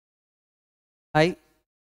Hi,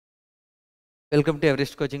 welcome to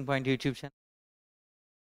Everest Coaching Point YouTube channel.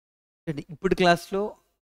 ఇప్పుడు క్లాస్లో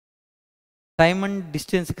time and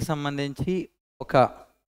డిస్టెన్స్కి సంబంధించి ఒక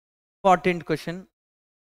important question,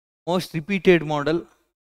 most repeated model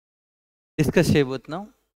discuss చేయబోతున్నాం.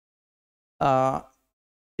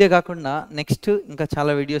 ఇదే కాకుండా నెక్స్ట్ ఇంకా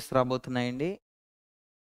చాలా వీడియోస్ రాబోతున్నాయండి.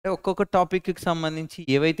 ఒక్కొక్క టాపిక్కి సంబంధించి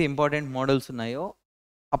ఏవైతే ఇంపార్టెంట్ మోడల్స్ ఉన్నాయో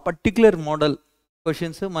ఆ పర్టికులర్ మోడల్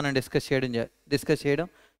క్వశ్చన్స్ మనం డిస్కస్ చేయడం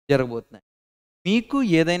జరగబోతున్నాయి. మీకు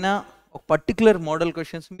ఏదైనా ఒక పర్టికులర్ మోడల్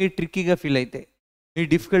క్వశ్చన్స్ మీరు ట్రిక్కీగా ఫీల్ అయితే, మీరు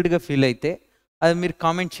డిఫికల్ట్గా ఫీల్ అయితే అది మీరు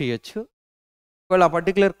కామెంట్ చేయొచ్చు. ఒకవేళ ఆ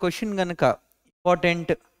పర్టికులర్ క్వశ్చన్ కనుక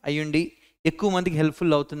ఇంపార్టెంట్ అయ్యుండి ఎక్కువ మందికి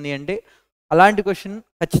హెల్ప్ఫుల్ అవుతుంది అంటే అలాంటి క్వశ్చన్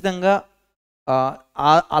ఖచ్చితంగా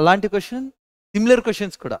అలాంటి క్వశ్చన్ సిమిలర్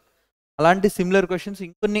క్వశ్చన్స్ కూడా అలాంటి సిమిలర్ క్వశ్చన్స్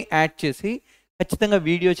ఇంకొన్ని యాడ్ చేసి ఖచ్చితంగా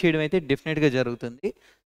వీడియో చేయడం అయితే డెఫినెట్గా జరుగుతుంది.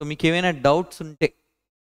 సో మీకు ఏమైనా డౌట్స్ ఉంటే,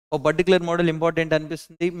 ఒక పర్టికులర్ మోడల్ ఇంపార్టెంట్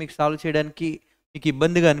అనిపిస్తుంది, మీకు సాల్వ్ చేయడానికి మీకు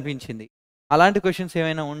ఇబ్బందిగా అనిపించింది, అలాంటి క్వశ్చన్స్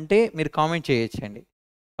ఏమైనా ఉంటే మీరు కామెంట్ చేయొచ్చండి.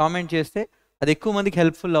 కామెంట్ చేస్తే అది ఎక్కువ మందికి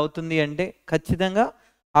హెల్ప్ఫుల్ అవుతుంది అంటే ఖచ్చితంగా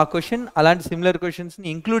ఆ క్వశ్చన్ అలాంటి సిమిలర్ క్వశ్చన్స్ని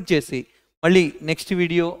ఇంక్లూడ్ చేసి మళ్ళీ నెక్స్ట్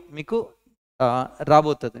వీడియో మీకు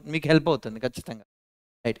రాబోతుంది, మీకు హెల్ప్ అవుతుంది ఖచ్చితంగా.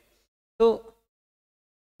 రైట్. సో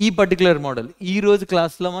ఈ పర్టికులర్ మోడల్ ఈరోజు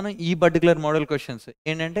క్లాస్లో మనం ఈ పర్టికులర్ మోడల్ క్వశ్చన్స్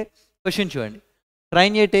ఏంటంటే, క్వశ్చన్ చూడండి.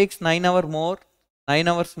 Train A takes 9 hours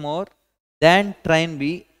more than train B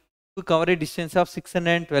to cover a distance of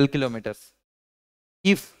 612 kilometers.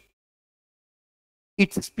 If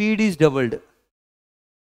its speed is doubled,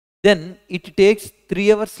 then it takes 3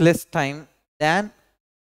 hours less time than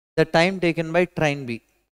the time taken by train B.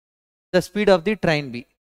 The speed of the train B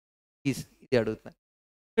is ఇది అడుగుతున్నారు.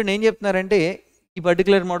 చూడండి ఏం చెప్తున్నారంటే, ఈ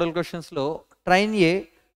particular model క్వశ్చన్స్లో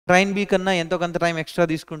train B కన్నా ఎంతో కొంత time extra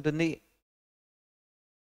తీసుకుంటుంది,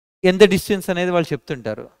 ఎంత డిస్టెన్స్ అనేది వాళ్ళు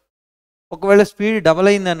చెప్తుంటారు. ఒకవేళ స్పీడ్ డబల్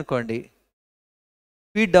అయింది అనుకోండి,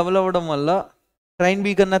 స్పీడ్ డబల్ అవ్వడం వల్ల ట్రైన్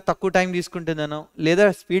బి కన్నా తక్కువ టైం తీసుకుంటుందనో, లేదా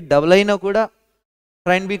స్పీడ్ డబల్ అయినా కూడా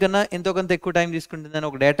ట్రైన్ బి కన్నా ఎంతో కొంత ఎక్కువ టైం తీసుకుంటుందని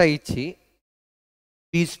ఒక డేటా ఇచ్చి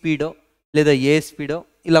బి స్పీడో లేదా ఏ స్పీడో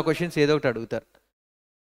ఇలా క్వశ్చన్స్ ఏదో ఒకటి అడుగుతారు.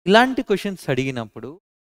 ఇలాంటి క్వశ్చన్స్ అడిగినప్పుడు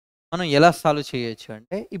మనం ఎలా సాల్వ్ చేయొచ్చు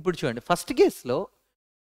అంటే, ఇప్పుడు చూడండి, ఫస్ట్ కేసులో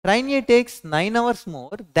ట్రైన్ ఏ టేక్స్ 9 hours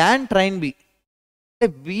more దాన్ ట్రైన్ బి.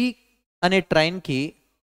 అంటే బి అనే ట్రైన్కి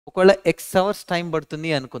ఒకవేళ ఎక్స్ అవర్స్ టైం పడుతుంది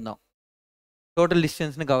అనుకుందాం టోటల్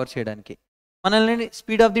డిస్టెన్స్ని కవర్ చేయడానికి. మనల్ని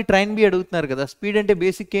speed of the train B అడుగుతున్నారు కదా. స్పీడ్ అంటే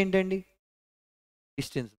బేసిక్ ఏంటండి?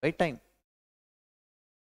 Distance by time.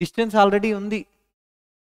 Distance already ఉంది,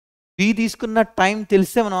 బి తీసుకున్న టైం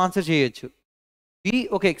తెలిస్తే మనం ఆన్సర్ చేయొచ్చు. బి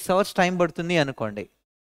ఒక ఎక్స్ అవర్స్ టైం పడుతుంది అనుకోండి.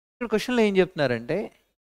 ఇక్కడ క్వశ్చన్లో ఏం చెప్తున్నారంటే,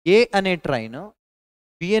 ఏ అనే ట్రైన్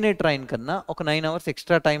బి అనే ట్రైన్ కన్నా ఒక 9 hours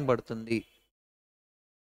ఎక్స్ట్రా టైం పడుతుంది.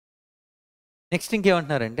 నెక్స్ట్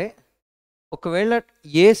ఇంకేమంటున్నారంటే, ఒకవేళ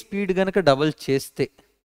ఏ స్పీడ్ కనుక డబల్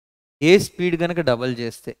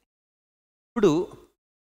చేస్తే ఇప్పుడు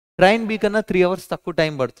ట్రైన్ బి కన్నా 3 hours తక్కువ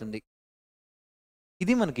టైం పడుతుంది.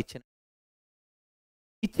 ఇది మనకి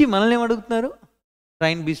ఇచ్చి మనల్ని ఏమడుగుతున్నారు?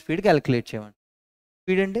 ట్రైన్ బి స్పీడ్ క్యాలిక్యులేట్ చేయమండి.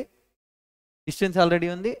 స్పీడ్ అంటే డిస్టెన్స్ ఆల్రెడీ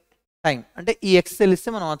ఉంది, టైం అంటే ఈ ఎక్స్ తెలిస్తే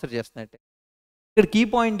మనం ఆన్సర్ చేస్తున్నట్టే. ఇక్కడ కీ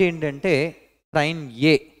పాయింట్ ఏంటంటే, ట్రైన్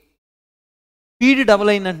ఏ స్పీడ్ డబల్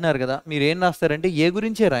అయింది అంటున్నారు కదా. మీరు ఏం రాస్తారంటే ఏ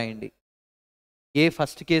గురించే రాయండి. ఏ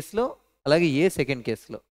ఫస్ట్ కేసులో, అలాగే ఏ సెకండ్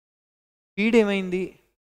కేసులో స్పీడ్ ఏమైంది?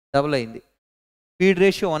 డబల్ అయింది. స్పీడ్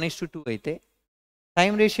రేషియో 1:2 అయితే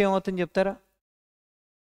టైం రేషియో ఏమవుతుంది చెప్తారా?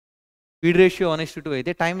 స్పీడ్ రేషియో 1:2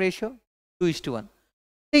 అయితే టైం రేషియో 2:1.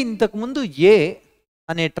 అంటే ఇంతకుముందు ఏ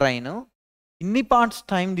అనే ట్రైన్ ఇన్ని పార్ట్స్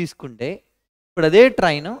టైం తీసుకుంటే ఇప్పుడు అదే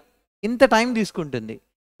ట్రైన్ ఇంత టైం తీసుకుంటుంది.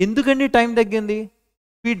 ఎందుకండి టైం తగ్గింది?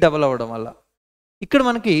 స్పీడ్ డబల్ అవ్వడం వల్ల. ఇక్కడ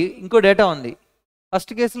మనకి ఇంకో డేటా ఉంది.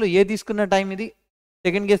 ఫస్ట్ కేసులో ఏ తీసుకున్న టైం ఇది,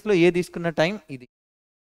 సెకండ్ కేసులో ఏ తీసుకున్న టైం ఇది.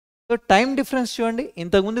 సో టైం డిఫరెన్స్ చూడండి,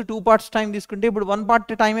 ఇంతకుముందు 2 parts టైం తీసుకుంటే ఇప్పుడు 1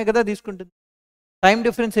 part టైమే కదా తీసుకుంటుంది. టైం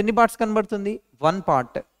డిఫరెన్స్ ఎన్ని పార్ట్స్ కనబడుతుంది? 1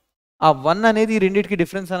 part. ఆ 1 అనేది ఈ రెండింటికి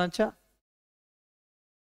డిఫరెన్స్ అనొచ్చా?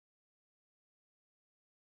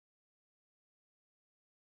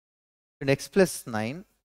 x + 9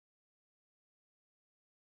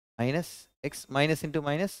 minus X minus into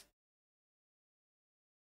minus,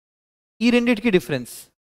 ఈ రెండింటికి డిఫరెన్స్.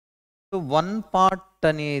 సో 1 part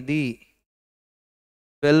అనేది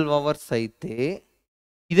 12 hours అయితే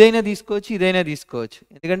ఇదైనా తీసుకోవచ్చు,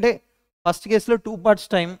 ఎందుకంటే ఫస్ట్ కేసులో 2 parts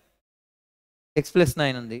టైం x +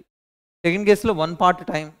 9 ఉంది, సెకండ్ కేసులో 1 part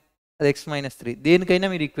టైం అది x - 3. దేనికైనా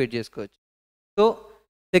మీరు ఈక్వేట్ చేసుకోవచ్చు. సో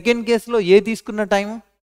సెకండ్ కేసులో ఏ తీసుకున్న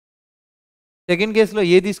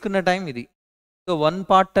టైం ఇది. సో 1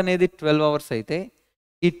 part అనేది 12 hours అయితే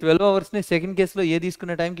ఈ 12 hours సెకండ్ కేసులో ఏ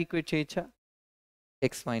తీసుకున్న టైంకి ఈక్వేట్ చేయొచ్చా?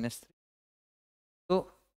 x - 3. సో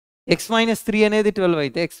x-3 అనేది 12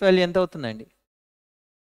 అయితే x వాల్యూ ఎంత అవుతుందండి?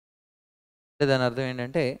 దాని అర్థం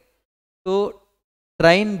ఏంటంటే సో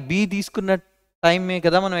ట్రైన్ బి తీసుకున్న టైమే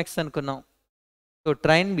కదా మనం x అనుకున్నాం. So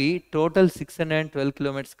train B total 612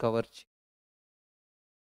 kilometres cover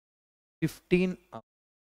 15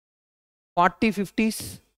 40 50s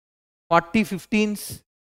 40 15s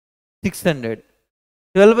 600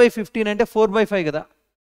 12/15 అంటే 4/5 కదా.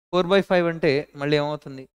 4/5 అంటే మళ్ళీ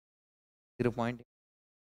ఏమవుతుంది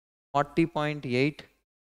 0.40.8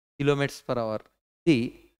 కిలోమీటర్స్ పర్ అవర్ ఇది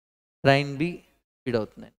ట్రైన్ బి స్పీడ్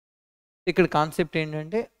అవుతుందండి. ఇక్కడ కాన్సెప్ట్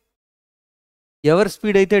ఏంటంటే ఎవరి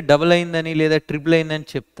స్పీడ్ అయితే డబుల్ అయిందని లేదా ట్రిపుల్ అయిందని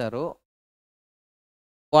చెప్తారో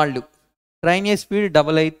వాళ్ళు ట్రైన్ ఏ స్పీడ్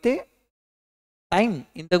డబుల్ అయితే టైం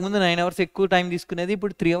ఇంతకుముందు 9 అవర్స్ ఎక్కువ టైం తీసుకునేది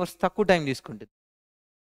ఇప్పుడు 3 అవర్స్ తక్కువ టైం తీసుకుంటుంది.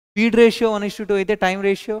 స్పీడ్ రేషియో 1:2 అయితే టైం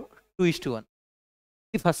రేషియో 2:1.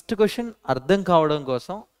 ఈ ఫస్ట్ క్వశ్చన్ అర్థం కావడం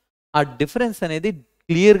కోసం ఆ డిఫరెన్స్ అనేది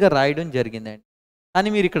క్లియర్గా రాయడం జరిగిందండి. కానీ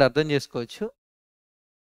మీరు ఇక్కడ అర్థం చేసుకోవచ్చు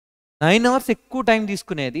 9 అవర్స్ ఎక్కువ టైం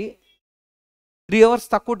తీసుకునేది 3 అవర్స్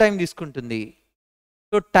తక్కువ టైం తీసుకుంటుంది.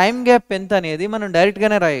 సో టైం గ్యాప్ ఎంత అనేది మనం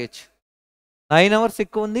డైరెక్ట్గానే రాయొచ్చు. 9 అవర్స్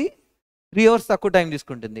ఎక్కువ ఉంది, 3 అవర్స్ తక్కువ టైం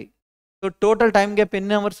తీసుకుంటుంది. సో టోటల్ టైం గ్యాప్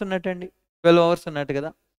ఎన్ని అవర్స్ ఉన్నట్టండి? 12 అవర్స్ ఉన్నట్టు కదా.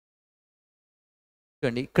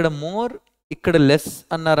 చూడండి ఇక్కడ మోర్ ఇక్కడ లెస్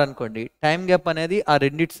అన్నారు అనుకోండి, టైం గ్యాప్ అనేది ఆ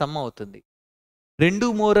రెండింటి సమ్ అవుతుంది. 2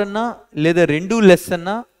 మోర్ అన్నా లేదా 2 లెస్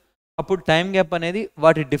అన్నా అప్పుడు టైం గ్యాప్ అనేది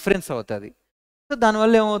వాటి డిఫరెన్స్ అవుతుంది. సో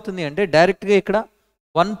దానివల్ల ఏమవుతుంది అంటే డైరెక్ట్గా ఇక్కడ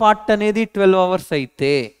 1 పార్ట్ అనేది 12 అవర్స్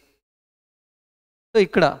అయితే సో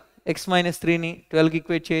ఇక్కడ x-3ని 12కి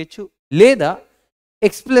ఈక్వేట్ చేయొచ్చు, లేదా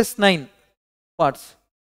x+9 పార్ట్స్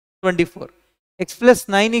 24.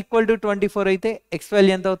 x+9 = 24 అయితే x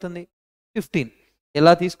వాల్యూ ఎంత అవుతుంది? 15.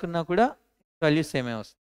 ఎలా తీసుకున్నా కూడా వాల్యూ సేమే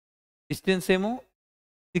వస్తుంది. డిస్టెన్స్ ఏమో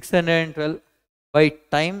 612 by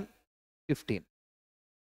time 15.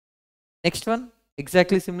 Next one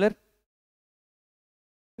exactly similar.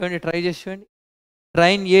 చూడండి ట్రై చేసి చూడండి.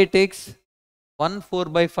 Train A takes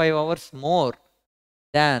 4/5 hours more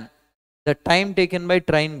than the time taken by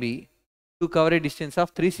train B to cover a distance of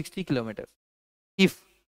 360 kilometers. If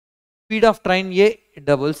speed of train A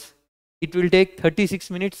doubles, it will take 36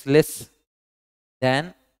 minutes less than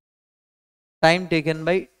time taken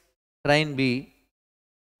by train B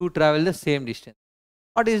to travel the same distance.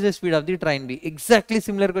 What is the speed of the train B? Exactly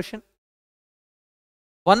similar question.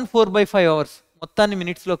 4/5 hours మొత్తాన్ని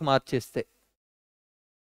మినిట్స్లోకి మార్చేస్తే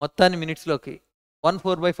మొత్తాన్ని మినిట్స్లోకి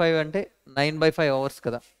 4/5 అంటే 9/5 hours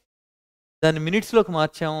కదా. దాన్ని మినిట్స్లోకి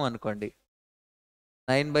మార్చాము అనుకోండి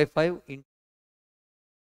 9/5 ×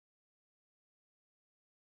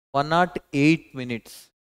 108 minutes.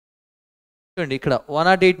 చూడండి ఇక్కడ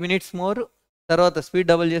 108 minutes more, తర్వాత స్పీడ్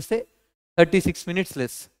డబుల్ చేస్తే 36 minutes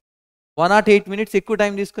లెస్. 108 minutes ఎక్కువ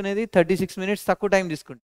టైం తీసుకునేది 36 minutes తక్కువ టైం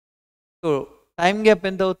తీసుకుంటుంది. సో టైం గ్యాప్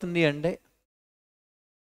ఎంత అవుతుంది అంటే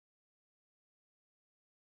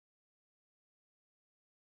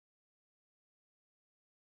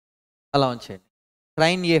అలా ఉంచండి.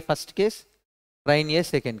 ట్రైన్ ఏ ఫస్ట్ కేస్, ట్రైన్ ఏ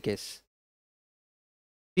సెకండ్ కేస్.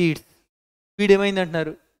 స్పీడ్ ఏమైంది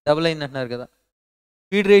అంటున్నారు? డబుల్ అయింది అంటున్నారు కదా.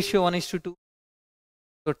 Speed ratio 1:2.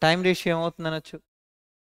 So time ratio ఏమవుతుంది అనొచ్చు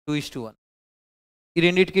 2:1. ఈ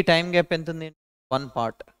రెండింటికి టైం గ్యాప్ ఎంత ఉంది? 1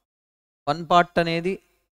 పార్ట్. 1 పార్ట్ అనేది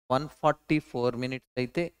 144 minutes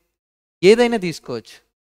అయితే ఏదైనా తీసుకోవచ్చు,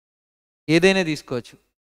 ఏదైనా తీసుకోవచ్చు.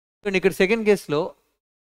 చూడండి ఇక్కడ సెకండ్ కేసులో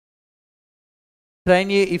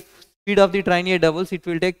train A if speed of the train A doubles it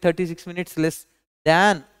will take 36 minutes less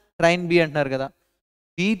than train B అంటున్నారు కదా.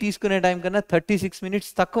 బి తీసుకునే టైం కన్నా 36 minutes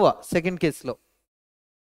తక్కువ సెకండ్ కేసులో.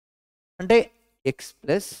 అంటే ఎక్స్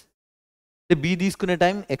ప్లస్ బి తీసుకునే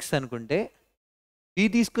టైం ఎక్స్ అనుకుంటే బి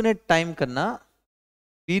తీసుకునే టైం కన్నా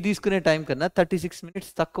 36 minutes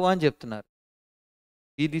తక్కువ అని చెప్తున్నారు.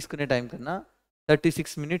 బి తీసుకునే టైం కన్నా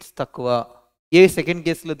 36 minutes తక్కువ ఏ సెకండ్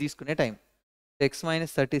కేసులో తీసుకునే టైం.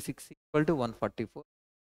 x-36 = 144,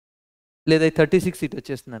 లేదా 36 ఇటు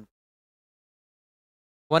వచ్చేస్తున్నాను.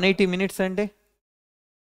 180 minutes అంటే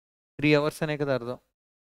 3 hours అనే కదా అర్థం,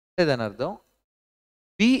 లేదని అర్థం.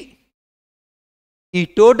 బి ఈ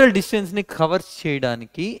టోటల్ డిస్టెన్స్ని కవర్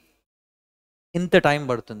చేయడానికి ఇంత టైం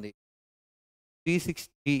పడుతుంది.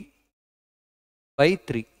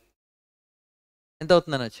 360/3 ఎంత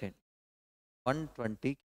అవుతుందని వచ్చేయండి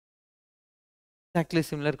 120. Exactly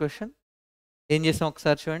similar question. ఏం చేసాం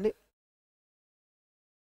ఒకసారి చూడండి.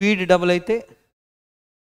 స్పీడ్ డబుల్ అయితే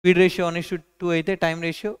స్పీడ్ రేషియో 1:2 అయితే టైం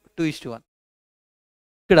రేషియో 2:1.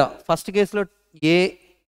 ఇక్కడ ఫస్ట్ కేసులో ఏ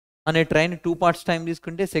అనే ట్రైన్ 2 parts టైం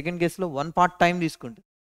తీసుకుంటే సెకండ్ కేసులో 1 part టైం తీసుకుంటుంది.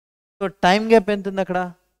 సో టైం గ్యాప్ ఎంత ఉంది అక్కడ?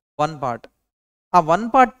 1 part. ఆ 1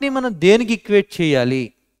 partని మనం దేనికి ఈక్వేట్ చేయాలి?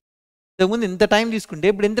 ఇంతకుముందు ఇంత టైం తీసుకుంటే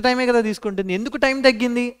ఇప్పుడు ఎంత టైమే కదా తీసుకుంటుంది. ఎందుకు టైం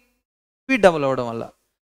తగ్గింది? స్పీడ్ డబుల్ అవ్వడం వల్ల.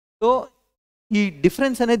 సో ఈ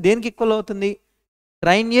డిఫరెన్స్ అనేది దేనికి ఈక్వల్ అవుతుంది?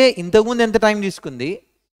 ట్రైన్ ఏ ఇంతకుముందు ఎంత టైం తీసుకుంది,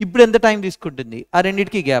 ఇప్పుడు ఎంత టైం తీసుకుంటుంది, ఆ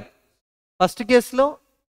రెండింటికి గ్యాప్. ఫస్ట్ కేసులో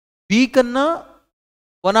బి కన్నా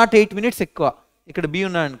 108 మినిట్స్ ఎక్కువ. ఇక్కడ బి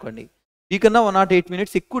ఉన్నాడు అనుకోండి, బి కన్నా 108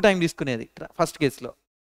 మినిట్స్ ఎక్కువ టైం తీసుకునేది ఫస్ట్ కేసులో.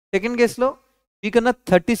 సెకండ్ కేసులో బి కన్నా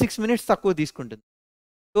 36 మినిట్స్ తక్కువ తీసుకుంటుంది.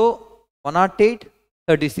 So 108,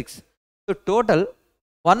 36, so total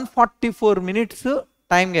 144 minutes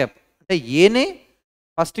time gap. అంటే ఏనే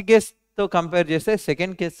ఫస్ట్ కేసుతో కంపేర్ చేస్తే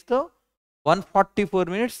సెకండ్ కేసుతో 144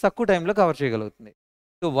 మినిట్స్ తక్కువ టైంలో కవర్ చేయగలుగుతుంది.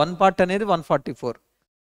 సో 1 పార్ట్ అనేది 144.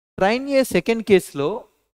 ట్రైన్ ఏ సెకండ్ కేసులో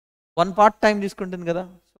 1 పార్ట్ టైం తీసుకుంటుంది కదా,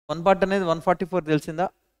 1 పార్ట్ అనేది 144 తెలిసిందా?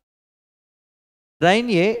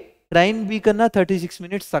 ట్రైన్ ఏ ట్రైన్ బి కన్నా 36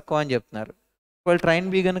 మినిట్స్ తక్కువ అని చెప్తున్నారు. ఒకవేళ ట్రైన్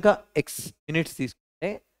బి కనుక ఎక్స్ మినిట్స్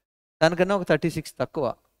తీసుకుంటే దానికన్నా ఒక 36 తక్కువ.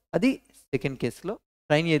 అది సెకండ్ కేసులో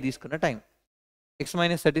ట్రైన్ ఏ తీసుకున్న time. X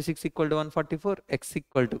minus 36 equal to 144, X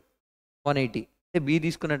equal to 180. అంటే బి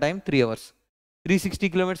తీసుకున్న టైం 3 అవర్స్. 360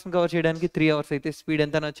 కిలోమీటర్స్ని కవర్ చేయడానికి 3 అవర్స్ అయితే స్పీడ్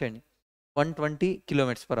ఎంత వచ్చేయండి? 120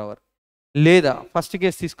 కిలోమీటర్స్ పర్ అవర్. లేదా ఫస్ట్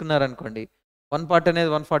కేసు తీసుకున్నారనుకోండి, 1 పార్ట్ అనేది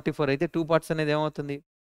 144 అయితే 2 పార్ట్స్ అనేది ఏమవుతుంది?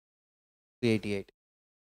 288.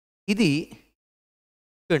 ఇది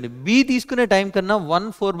చూడండి, బి తీసుకునే టైం కన్నా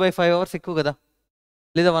 1/4/5 అవర్స్ ఎక్కువ కదా,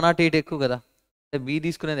 లేదా 108 ఎక్కువ కదా. అంటే బి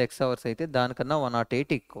తీసుకునేది ఎక్స్ అవర్స్ అయితే దానికన్నా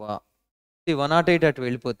 108 ఎక్కువ. 108 అటు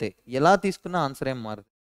వెళ్ళిపోతే ఎలా తీసుకున్నా ఆన్సర్ ఏం మారదు.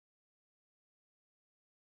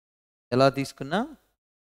 ఎలా తీసుకున్నా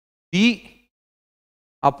బి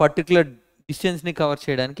ఆ పర్టికులర్ డిస్టెన్స్ని కవర్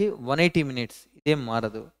చేయడానికి 180 మినిట్స్, ఇదేం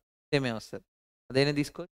మారదు, సేమే వస్తుంది. అదైనా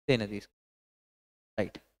తీసుకోవచ్చు, ఇదైనా తీసుకోవచ్చు.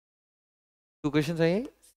 రైట్, 2 క్వశ్చన్స్ అయ్యాయి,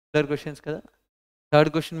 సిమిలర్ క్వశ్చన్స్ కదా. థర్డ్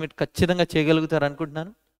క్వశ్చన్ మీరు ఖచ్చితంగా చేయగలుగుతారు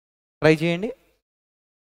అనుకుంటున్నాను, ట్రై చేయండి.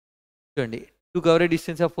 చూడండి, to cover a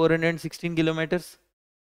distance of 416 kilometres,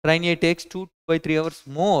 train A takes 2/3 hours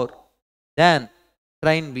more than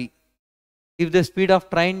train B. If the speed of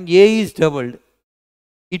train A is doubled,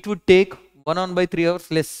 it would take 1/3 hours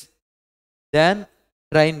less than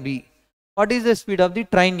train B. What is the speed of the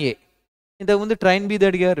train A? ఇంతకుముందు train B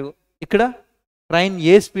అడిగారు, ఇక్కడ train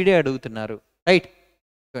ఏ స్పీడే అడుగుతున్నారు. Right,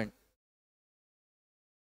 చూడండి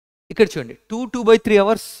ఇక్కడ చూడండి, 2/3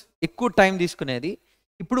 hours ఎక్కువ time తీసుకునేది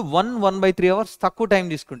ఇప్పుడు 1/3 hours తక్కువ టైం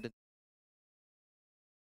తీసుకుంటుంది.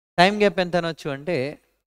 టైం గ్యాప్ ఎంత అనొచ్చు అంటే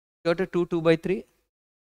చోట 2/3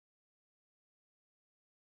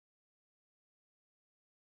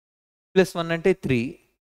 + 1 అంటే 3,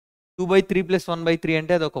 2/3 + 1/3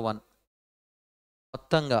 అంటే అది ఒక 1.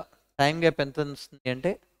 మొత్తంగా టైం గ్యాప్ ఎంత వస్తుంది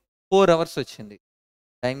అంటే 4 hours వచ్చింది.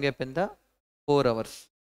 టైం గ్యాప్ ఎంత? 4 hours.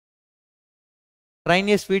 ట్రైన్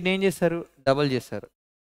ఏ స్పీడ్ని ఏం చేశారు? డబల్ చేశారు.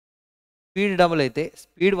 స్పీడ్ డబల్ అయితే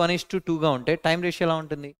స్పీడ్ 1:2గా ఉంటే టైం రేషియో ఎలా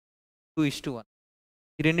ఉంటుంది? 2:1.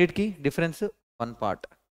 ఈ రెండింటికి డిఫరెన్స్ 1 పార్ట్.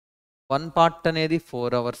 1 పార్ట్ అనేది 4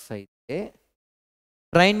 hours అయితే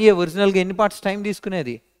ట్రైన్ ఏ ఒరిజినల్గా ఎన్ని పార్ట్స్ టైం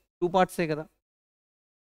తీసుకునేది? 2 పార్ట్సే కదా.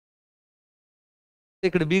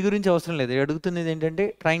 ఇక్కడ బి గురించి అవసరం లేదు, అడుగుతున్నది ఏంటంటే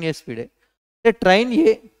ట్రైన్ ఏ స్పీడే. అంటే ట్రైన్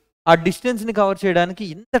ఏ ఆ డిస్టెన్స్ని కవర్ చేయడానికి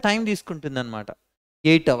ఇంత టైం తీసుకుంటుంది అనమాట.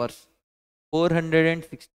 8 hours.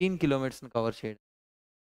 416 కిలోమీటర్స్ని కవర్ చేయడం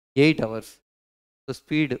 8 hours. సో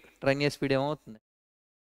స్పీడ్, ట్రైన్ ఏ స్పీడ్ ఏమవుతుంది?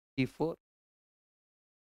 4.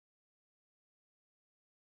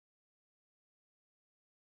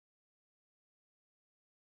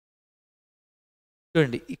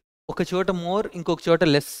 చూడండి, ఒక చోట మోర్ ఇంకొక చోట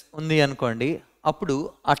లెస్ ఉంది అనుకోండి, అప్పుడు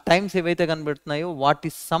ఆ టైమ్స్ ఏవైతే కనబడుతున్నాయో వాటి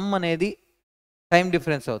సమ్ అనేది టైం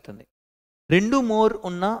డిఫరెన్స్ అవుతుంది. 2 మోర్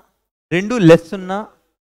ఉన్నా 2 లెస్ ఉన్నా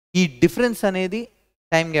ఈ డిఫరెన్స్ అనేది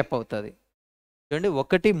టైం గ్యాప్ అవుతుంది. చూడండి,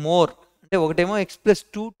 ఒకటి మోర్ అంటే ఒకటేమో x +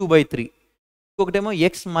 2 2/3, ఇంకొకటేమో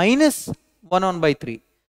x - 1 1/3.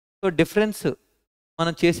 సో డిఫరెన్స్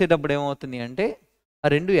మనం చేసేటప్పుడు ఏమవుతుంది అంటే ఆ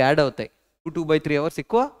రెండు యాడ్ అవుతాయి. 2/3 hours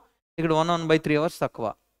ఎక్కువ, ఇక్కడ 1/3 hours తక్కువ.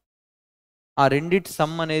 ఆ రెండిటి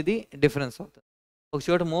సమ్ అనేది డిఫరెన్స్ అవుతుంది. ఒక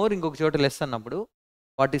చోట మోర్ ఇంకొక చోట లెస్ అన్నప్పుడు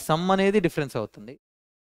వాటి సమ్ అనేది డిఫరెన్స్ అవుతుంది.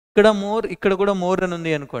 ఇక్కడ మోర్ ఇక్కడ కూడా మోర్ అని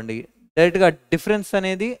ఉంది అనుకోండి, డైరెక్ట్గా డిఫరెన్స్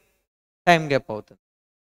అనేది టైం గ్యాప్ అవుతుంది.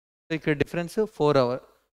 సో ఇక్కడ డిఫరెన్స్ 4 hours.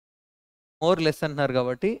 మోర్ లెస్ అంటున్నారు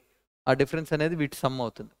కాబట్టి ఆ డిఫరెన్స్ అనేది వీటి సమ్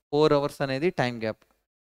అవుతుంది. 4 hours అనేది టైం గ్యాప్.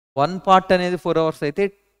 1 పార్ట్ అనేది 4 hours అయితే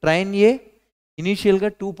ట్రైన్ ఏ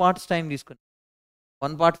ఇనీషియల్గా 2 parts టైం తీసుకుంది.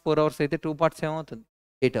 1 part 4 hours అయితే 2 parts ఏమవుతుంది?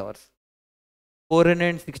 8 hours.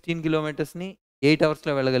 416 కిలోమీటర్స్ని 8 hours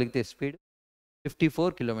వెళ్ళగలిగితే స్పీడ్ 54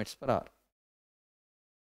 km/h.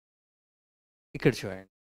 ఇక్కడ చూడండి,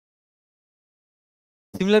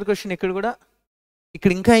 సిమిలర్ క్వశ్చన్ ఇక్కడ కూడా.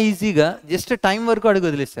 ఇక్కడ ఇంకా ఈజీగా జస్ట్ టైం వరకు అడుగు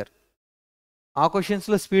వదిలేస్తారు. ఆ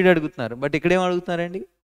క్వశ్చన్స్లో స్పీడ్ అడుగుతున్నారు, బట్ ఇక్కడ ఏం అడుగుతున్నారండి?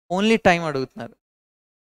 ఓన్లీ టైం అడుగుతున్నారు.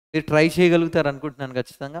 మీరు ట్రై చేయగలుగుతారు అనుకుంటున్నాను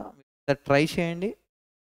ఖచ్చితంగా. ట్రై చేయండి,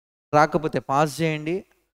 రాకపోతే పాస్ చేయండి,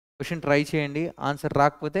 క్వశ్చన్ ట్రై చేయండి, ఆన్సర్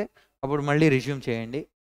రాకపోతే అప్పుడు మళ్ళీ రెజ్యూమ్ చేయండి.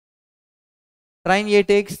 Train A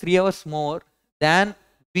takes 3 hours more than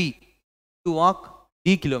B to walk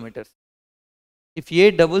D kilometers. If A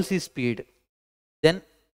doubles his speed, then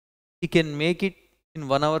he can make it in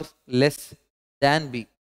 1 hour less than B.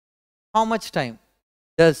 How much time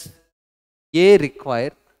does A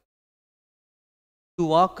require to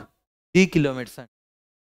walk D kilometers?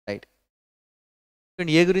 Right.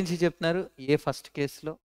 ఏ గురించి చెప్తున్నారు? ఏ first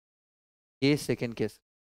కేసులో, ఏ second case.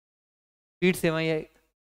 Speeds ఏమయ్యాయి?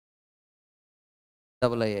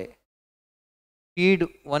 Double అయ్యాయి. Speed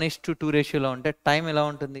 1:2 రేషియోలో ఉంటే time ఎలా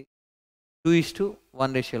ఉంటుంది?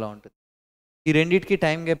 2:1 రేషియోలో ఉంటుంది. ఈ రెండింటికి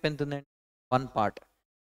టైం గ్యాప్ ఎంత ఉందండి? 1 పార్ట్.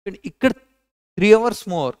 ఇక్కడ 3 hours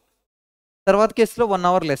మోర్, తర్వాత కేసులో 1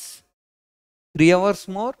 hour less. 3 hours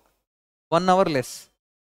more, 1 hour less.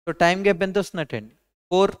 So time gap ఎంత వస్తున్నట్టండి?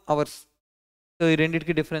 4 hours. సో ఈ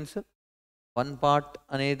రెండింటికి డిఫరెన్స్ 1 పార్ట్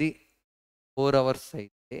అనేది 4 hours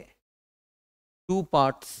అయితే 2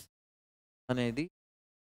 parts అనేది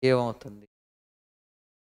ఏమవుతుంది?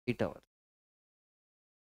 8 hours.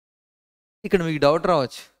 ఇక్కడ మీకు డౌట్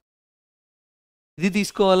రావచ్చు, ఇది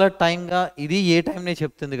తీసుకోవాలా టైంగా, ఇది ఏ టైంనే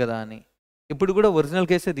చెప్తుంది కదా అని. ఇప్పుడు కూడా ఒరిజినల్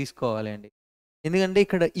కేసే తీసుకోవాలి అండి. ఎందుకంటే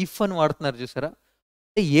ఇక్కడ ఇఫ్ అని వాడుతున్నారు చూసారా,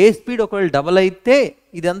 అంటే ఏ స్పీడ్ ఒకవేళ డబల్ అయితే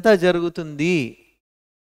ఇదంతా జరుగుతుంది.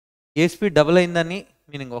 ఏ స్పీడ్ డబల్ అయిందని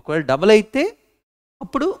మీనింగ్. ఒకవేళ డబల్ అయితే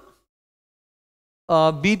అప్పుడు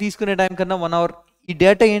బి తీసుకునే టైం కన్నా 1 hour. ఈ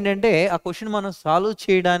డేటా ఏంటంటే ఆ క్వశ్చన్ మనం సాల్వ్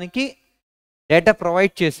చేయడానికి డేటా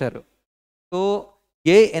ప్రొవైడ్ చేశారు. సో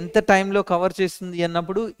ఏ ఎంత టైంలో కవర్ చేస్తుంది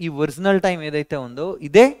అన్నప్పుడు ఈ ఒరిజినల్ టైం ఏదైతే ఉందో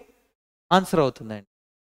ఇదే ఆన్సర్ అవుతుందండి.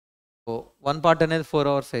 సో 1 పార్ట్ అనేది 4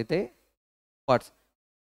 hours అయితే పార్ట్స్,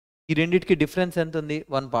 ఈ రెండింటికి డిఫరెన్స్ ఎంత ఉంది?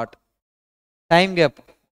 1 పార్ట్. టైం గ్యాప్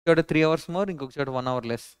చోట 3 hours మోర్, ఇంకొక చోట 1 hour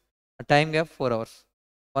less. Time gap 4 hours.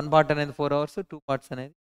 1 part అనేది 4 hours, 2 parts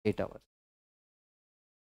అనేది 8 hours.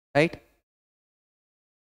 రైట్.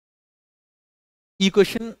 ఈ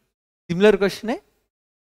క్వశ్చన్ సిమిలర్ క్వశ్చనే,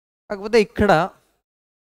 కాకపోతే ఇక్కడ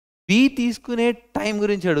బి తీసుకునే టైం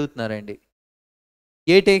గురించి అడుగుతున్నారండి.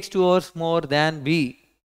 ఏ takes 2 hours more than B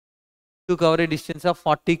to cover a distance of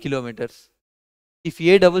 40 kilometers. If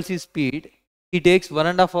A doubles ఈ speed, he takes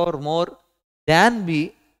 1.5 hour more than B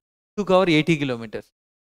to cover 80 kilometers.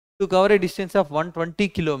 To cover a distance of 120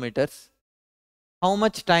 kilometers, how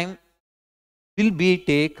much time will B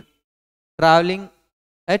take traveling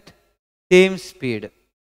at same speed?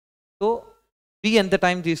 So B ఎంత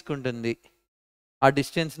time తీసుకుంటుంది ఆ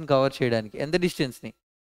డిస్టెన్స్ని cover చేయడానికి? ఎంత డిస్టెన్స్ని?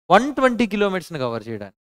 120 kilometers cover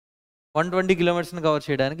చేయడానికి. 120 kilometers cover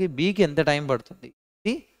చేయడానికి బీకి ఎంత time పడుతుంది?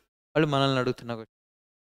 ఇది వాళ్ళు మనల్ని అడుగుతున్న క్వశ్చన్.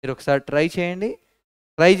 మీరు ఒకసారి ట్రై చేయండి.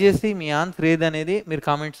 ట్రై చేసి మీ ఆన్సర్ ఏదనేది మీరు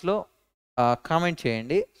కామెంట్స్లో కామెంట్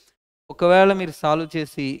చేయండి. ఒకవేళ మీరు సాల్వ్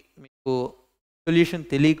చేసి మీకు సొల్యూషన్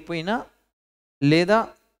తెలియకపోయినా, లేదా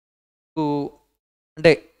మీకు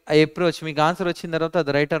అంటే అప్రోచ్ మీకు ఆన్సర్ వచ్చిన తర్వాత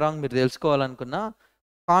అది రైట్ ఆర్ రాంగ్ మీరు తెలుసుకోవాలనుకున్నా,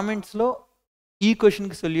 కామెంట్స్లో ఈ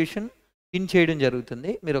క్వశ్చన్కి సొల్యూషన్ పిన్ చేయడం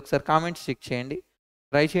జరుగుతుంది. మీరు ఒకసారి కామెంట్స్ చెక్ చేయండి,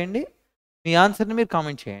 ట్రై చేయండి, మీ ఆన్సర్ని మీరు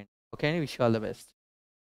కామెంట్ చేయండి. ఓకే అండి, విష్ ఆల్ ద బెస్ట్.